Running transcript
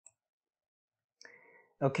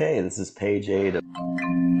Okay, this is page 8 of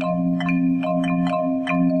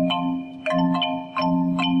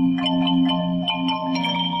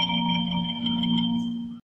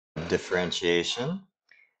differentiation.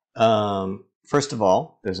 First of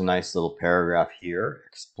all, there's a nice little paragraph here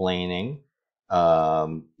explaining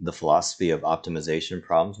the philosophy of optimization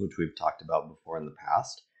problems, which we've talked about before in the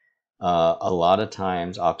past. A lot of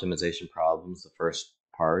times, optimization problems, the first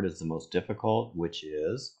part is the most difficult, which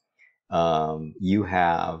is you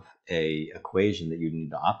have a equation that you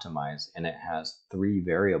need to optimize, and it has 3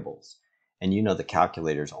 variables. And you know the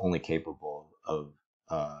calculator is only capable of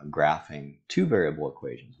graphing 2 variable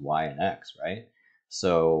equations, y and x, right?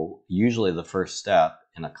 So usually the first step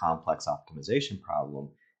in a complex optimization problem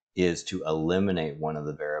is to eliminate one of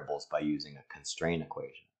the variables by using a constraint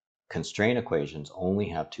equation. Constraint equations only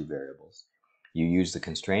have 2 variables. You use the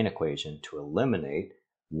constraint equation to eliminate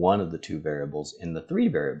one of the 2 variables in the 3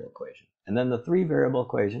 variable equation. And then the 3 variable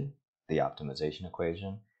equation, the optimization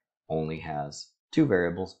equation, only has 2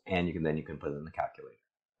 variables, and you can put it in the calculator.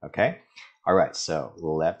 Okay? All right, so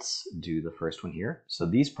let's do the first one here. So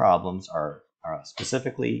these problems are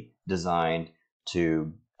specifically designed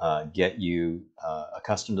to get you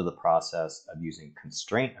accustomed to the process of using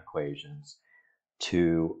constraint equations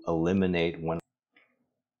to eliminate one.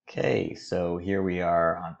 Okay, so here we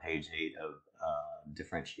are on page 8 of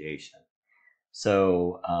differentiation.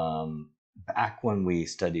 So back when we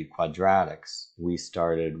studied quadratics, we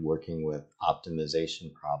started working with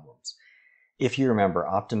optimization problems. If you remember,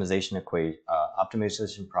 optimization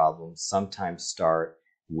problems sometimes start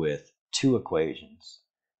with 2 equations.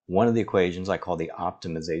 One of the equations I call the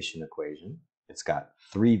optimization equation. It's got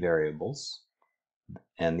 3 variables.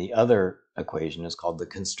 And the other equation is called the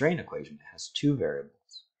constraint equation. It has 2 variables.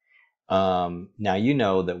 Now you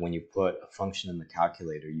know that when you put a function in the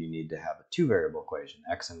calculator, you need to have a 2 variable equation,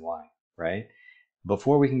 x and y, right?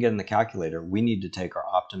 Before we can get in the calculator, we need to take our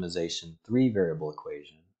optimization 3 variable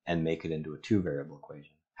equation and make it into a 2 variable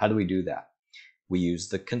equation. How do we do that? We use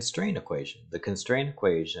the constraint equation. The constraint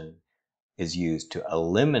equation is used to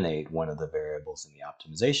eliminate one of the variables in the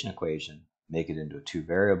optimization equation, make it into a 2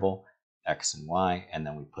 variable, x and y, and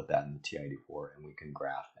then we put that in the TI-84 and we can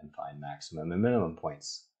graph and find maximum and minimum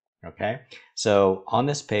points. Okay, so on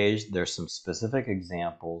this page, there's some specific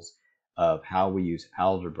examples of how we use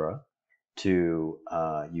algebra to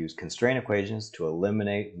use constraint equations to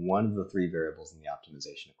eliminate one of the 3 variables in the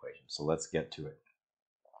optimization equation. So let's get to it.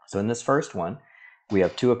 So in this first one, we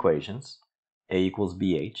have 2 equations, a equals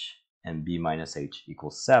bh and b minus h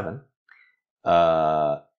equals 7.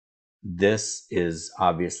 This is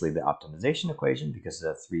obviously the optimization equation because it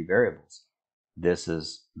has 3 variables. This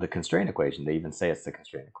is the constraint equation. They even say it's the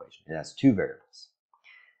constraint equation. It has 2 variables.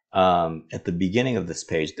 At the beginning of this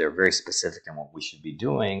page, they're very specific in what we should be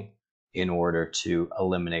doing in order to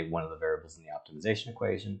eliminate one of the variables in the optimization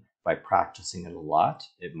equation. By practicing it a lot,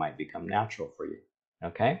 it might become natural for you.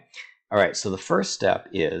 Okay? All right, so the first step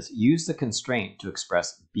is use the constraint to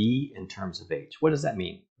express b in terms of h. What does that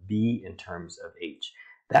mean? B in terms of h.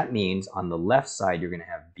 That means on the left side, you're going to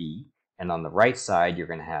have b, and on the right side, you're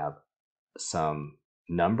going to have some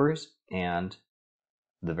numbers and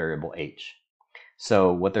the variable h.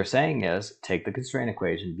 So what they're saying is take the constraint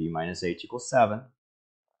equation b minus h equals 7,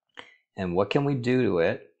 and what can we do to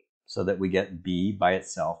it so that we get b by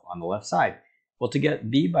itself on the left side? Well, to get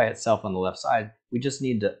b by itself on the left side, we just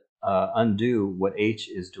need to undo what h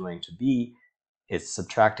is doing to b. It's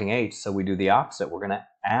subtracting h, so we do the opposite. We're going to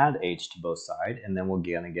add h to both sides, and then we're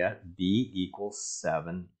going to get b equals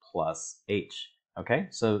 7 plus h. Okay,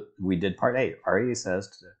 so we did part A. Part A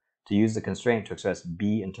says to use the constraint to express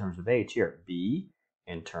b in terms of h. Here, b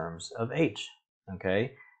in terms of h.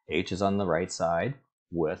 Okay, h is on the right side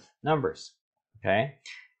with numbers. Okay,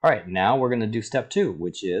 all right, now we're going to do step 2,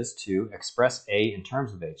 which is to express a in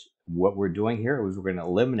terms of h. What we're doing here is we're going to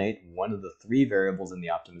eliminate one of the 3 variables in the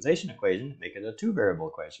optimization equation, make it a 2 variable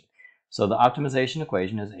equation. So the optimization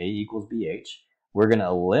equation is a equals bh. We're going to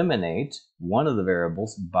eliminate one of the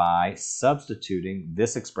variables by substituting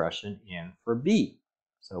this expression in for b.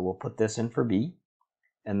 So we'll put this in for b,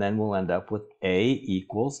 and then we'll end up with a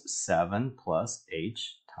equals 7 plus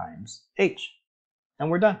h times h. And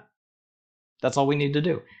we're done. That's all we need to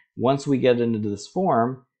do. Once we get into this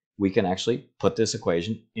form, we can actually put this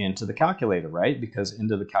equation into the calculator, right? Because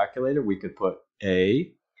into the calculator, we could put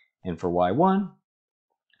a in for y1,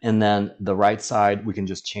 and then the right side, we can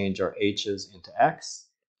just change our h's into x.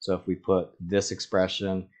 So if we put this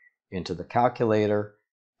expression into the calculator,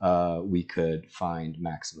 we could find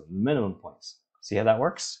maximum and minimum points. See how that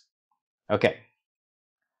works? Okay.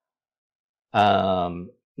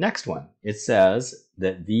 Now Next one, it says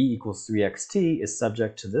that v equals 3xt is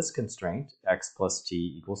subject to this constraint, x plus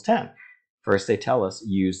t equals 10. First, they tell us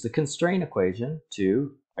use the constraint equation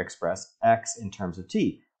to express x in terms of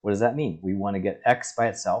t. What does that mean? We want to get x by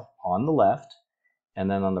itself on the left, and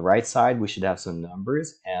then on the right side, we should have some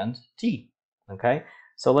numbers and t. Okay,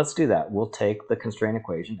 so let's do that. We'll take the constraint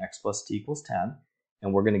equation, x plus t equals 10,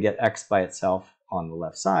 and we're going to get x by itself on the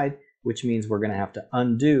left side, which means we're going to have to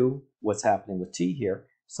undo what's happening with t here.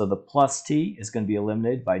 So the plus t is going to be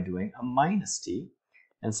eliminated by doing a minus t.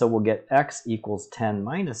 And so we'll get x equals 10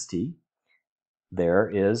 minus t. There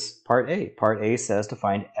is part A. Part A says to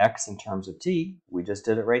find x in terms of t. We just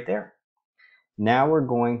did it right there. Now we're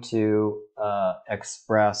going to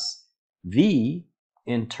express v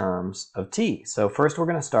in terms of t. So first we're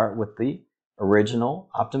going to start with the original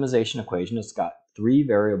optimization equation. It's got 3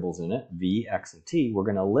 variables in it, v, x, and t. We're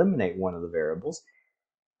going to eliminate one of the variables.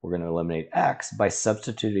 We're going to eliminate x by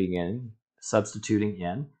substituting in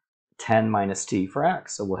 10 minus t for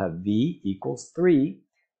x. So we'll have v equals 3.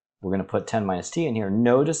 We're going to put 10 minus t in here.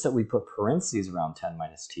 Notice that we put parentheses around 10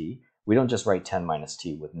 minus t. We don't just write 10 minus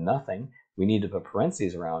t with nothing. We need to put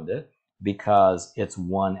parentheses around it because it's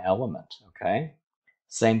one element, okay?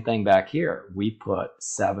 Same thing back here. We put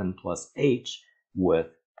 7 plus h with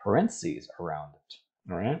parentheses around it,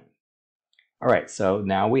 all right? All right, so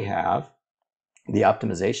now we have the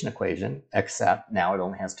optimization equation, except now it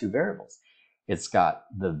only has 2 variables. It's got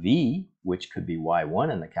the v, which could be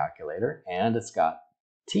y1 in the calculator, and it's got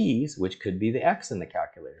t's, which could be the x in the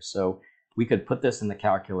calculator. So we could put this in the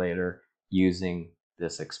calculator using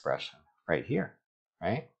this expression right here,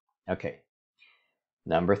 right? Okay.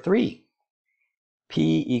 Number 3,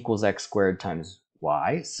 p equals x squared times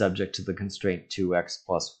y, subject to the constraint 2x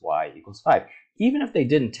plus y equals 5. Even if they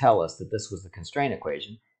didn't tell us that this was the constraint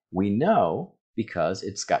equation, we know because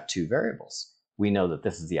it's got 2 variables. We know that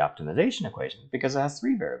this is the optimization equation because it has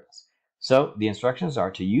 3 variables. So the instructions are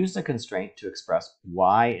to use the constraint to express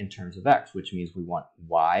y in terms of x, which means we want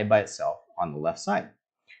y by itself on the left side.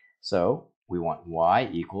 So we want y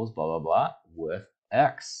equals blah, blah, blah with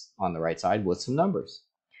x on the right side with some numbers.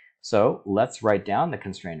 So let's write down the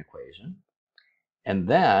constraint equation. And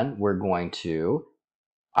then we're going to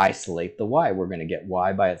isolate the y. We're going to get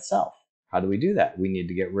y by itself. How do we do that? We need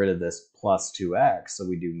to get rid of this plus 2x, so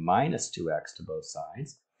we do minus 2x to both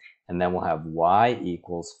sides. And then we'll have y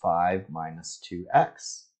equals 5 minus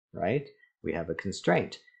 2x, right? We have a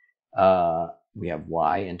constraint. We have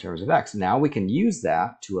y in terms of x. Now we can use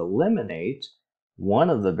that to eliminate one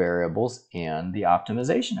of the variables in the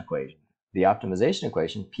optimization equation. The optimization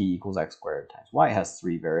equation, p equals x squared times y, has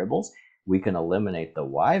 3 variables. We can eliminate the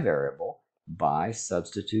y variable by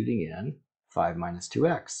substituting in 5 minus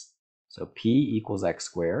 2x. So p equals x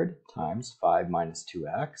squared times 5 minus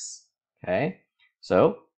 2x. Okay,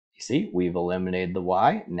 so you see we've eliminated the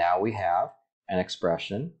y. Now we have an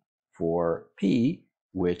expression for p,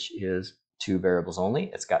 which is 2 variables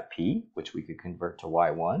only. It's got p, which we could convert to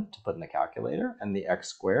y1 to put in the calculator, and the x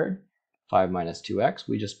squared, 5 minus 2x,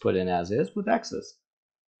 we just put in as is with x's.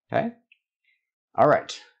 Okay, all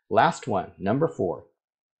right, last one, number 4.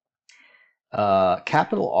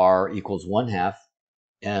 Capital R equals 1/2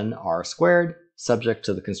 nr squared, subject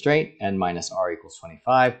to the constraint n minus r equals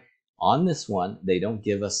 25. On this one, they don't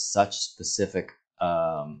give us such specific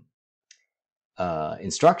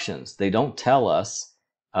instructions. They don't tell us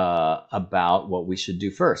about what we should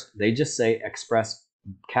do first. They just say express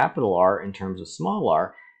capital R in terms of small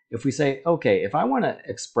r. If we say, okay, if I want to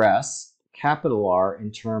express capital R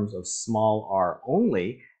in terms of small r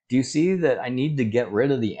only, do you see that I need to get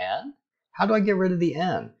rid of the n? How do I get rid of the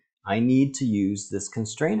n? I need to use this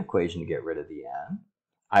constraint equation to get rid of the n.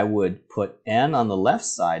 I would put n on the left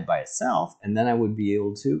side by itself, and then I would be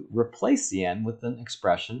able to replace the n with an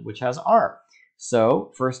expression which has r.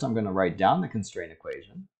 So first I'm going to write down the constraint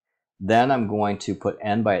equation. Then I'm going to put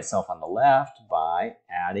n by itself on the left by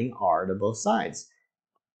adding r to both sides.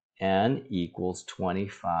 N equals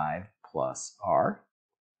 25 plus r.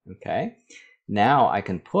 Okay. Now I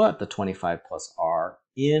can put the 25 plus r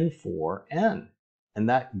in for n, and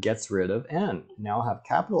that gets rid of n. Now I'll have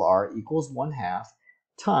capital R equals 1/2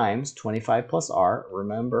 times 25 plus r.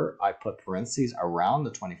 Remember, I put parentheses around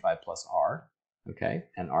the 25 plus r, okay,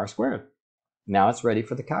 and r squared. Now it's ready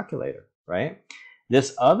for the calculator, right?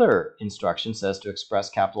 This other instruction says to express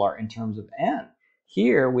capital R in terms of n.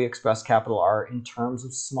 Here we express capital R in terms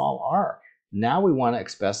of small r. Now we want to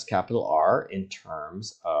express capital R in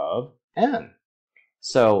terms of n.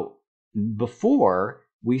 So before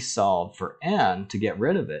we solved for n to get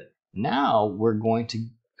rid of it, now we're going to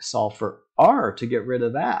solve for r to get rid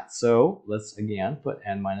of that. So let's again put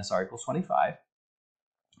n minus r equals 25.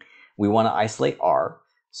 We want to isolate r.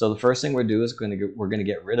 So the first thing we're going to do is we're going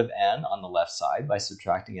to get rid of n on the left side by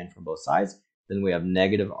subtracting n from both sides. Then we have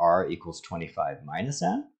negative r equals 25 minus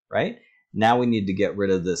n, right? Now we need to get rid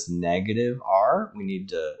of this negative r. We need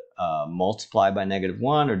to multiply by negative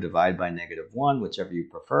 1 or divide by negative 1, whichever you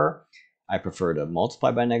prefer. I prefer to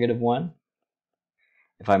multiply by negative 1.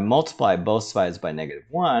 If I multiply both sides by negative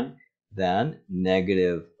 1, then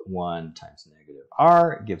negative 1 times negative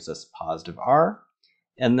r gives us positive r.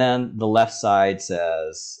 And then the left side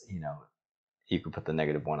says, you can put the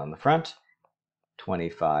negative 1 on the front,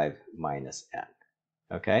 25 minus n.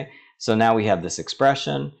 Okay, so now we have this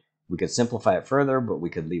expression. We could simplify it further, but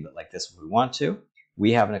we could leave it like this if we want to.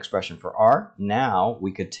 We have an expression for r. Now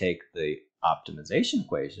we could take the optimization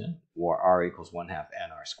equation, or r equals 1/2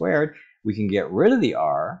 nr squared. We can get rid of the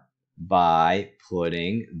r by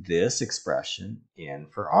putting this expression in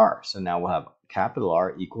for r. So now we'll have capital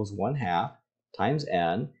R equals 1/2 times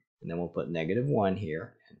n, and then we'll put negative 1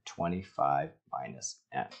 here, and 25 minus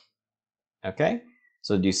n. Okay,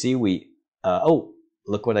 so do you see oh,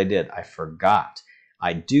 look what I did. I forgot.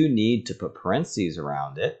 I do need to put parentheses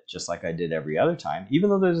around it, just like I did every other time. Even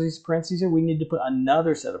though there's these parentheses here, we need to put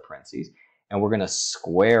another set of parentheses, and we're going to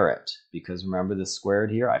square it, because remember the squared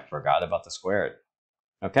here? I forgot about the squared.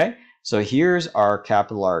 Okay, so here's our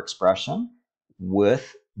capital R expression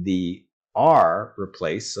with the r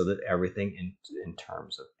replaced so that everything in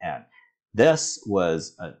terms of n. This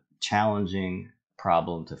was a challenging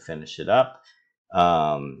problem to finish it up.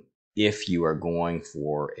 If you are going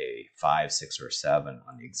for a 5, 6, or 7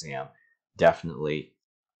 on the exam, definitely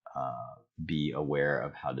be aware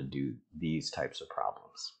of how to do these types of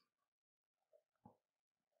problems.